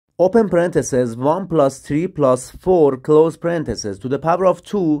open parentheses 1 plus 3 plus 4 close parentheses to the power of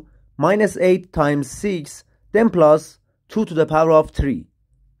 2 minus 8 times 6 then plus 2 to the power of 3.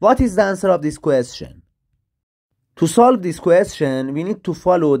 What is the answer of this question? To solve this question, we need to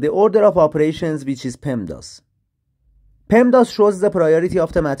follow the order of operations, which is PEMDAS. PEMDAS shows the priority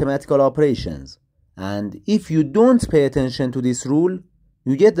of the mathematical operations, and if you don't pay attention to this rule,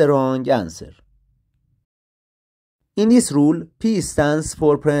 you get the wrong answer. In this rule, P stands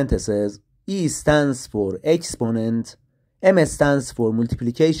for parentheses, E stands for exponent, M stands for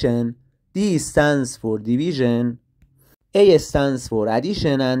multiplication, D stands for division, A stands for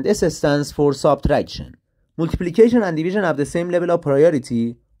addition, and S stands for subtraction. Multiplication and division have the same level of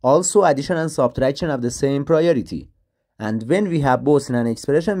priority, also addition and subtraction have the same priority. And when we have both in an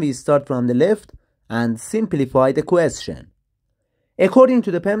expression, we start from the left and simplify the question. According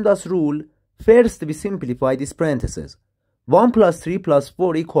to the PEMDAS rule, first we simplify this parentheses. 1 plus 3 plus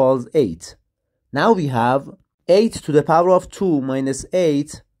 4 equals 8. Now we have 8 to the power of 2 minus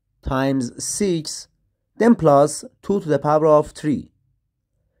 8 times 6, then plus 2 to the power of 3.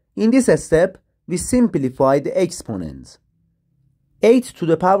 In this step, we simplify the exponents. 8 to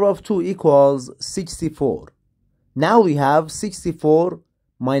the power of 2 equals 64. Now we have 64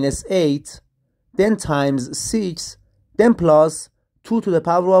 minus 8, then times 6, then plus 2 to the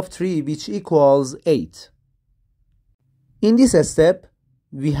power of 3, which equals 8. In this step,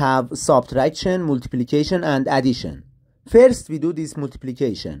 we have subtraction, multiplication, and addition. First, we do this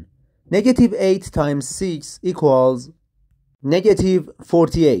multiplication. Negative 8 times 6 equals negative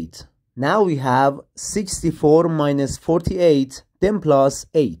 48. Now we have 64 minus 48, then plus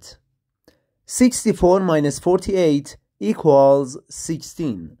 8. 64 minus 48 equals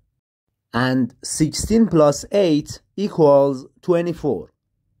 16. And 16 plus 8 equals 24.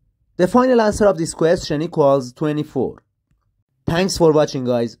 The final answer of this question equals 24. Thanks for watching,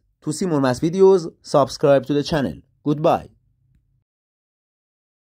 guys. To see more math videos, subscribe to the channel. Goodbye.